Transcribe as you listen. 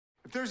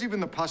If there's even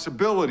the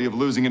possibility of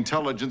losing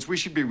intelligence, we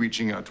should be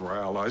reaching out to our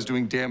allies,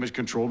 doing damage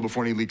control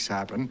before any leaks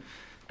happen,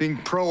 being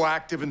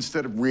proactive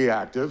instead of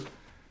reactive.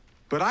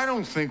 But I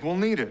don't think we'll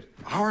need it.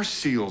 Our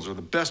SEALs are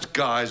the best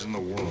guys in the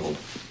world.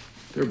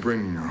 They're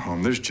bringing her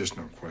home. There's just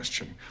no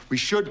question. We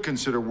should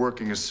consider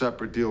working a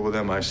separate deal with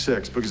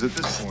MI6, because at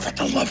this point... For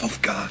the love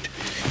of God,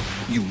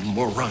 you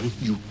moron,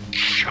 you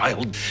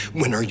child,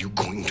 when are you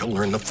going to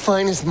learn? The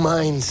finest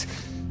minds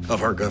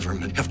of our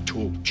government have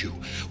told you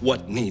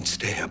what needs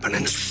to happen,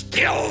 and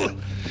still,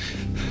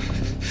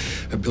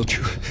 I built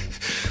you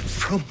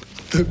from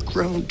the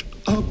ground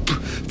up.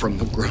 From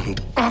the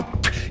ground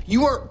up.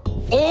 You are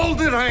all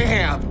that I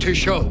have to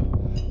show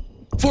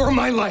for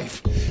my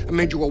life. I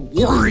made you a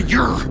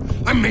warrior.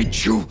 I made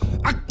you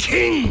a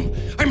king.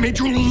 I made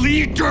you a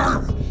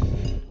leader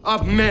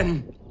of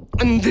men.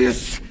 And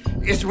this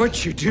is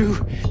what you do.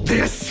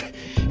 This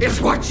is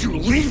what you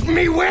leave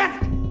me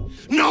with?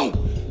 No,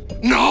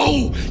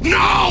 no,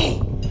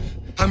 no!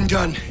 I'm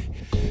done.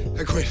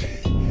 I quit.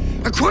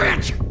 I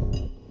quit!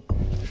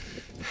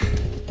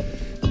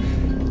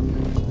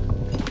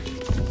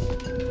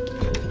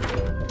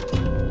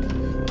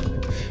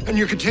 And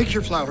you can take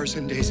your flowers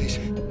and daisies,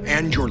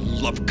 and your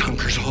love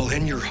conquers all,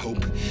 and your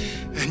hope,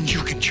 and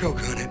you can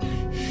choke on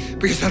it,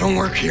 because I don't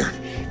work here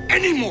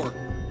anymore.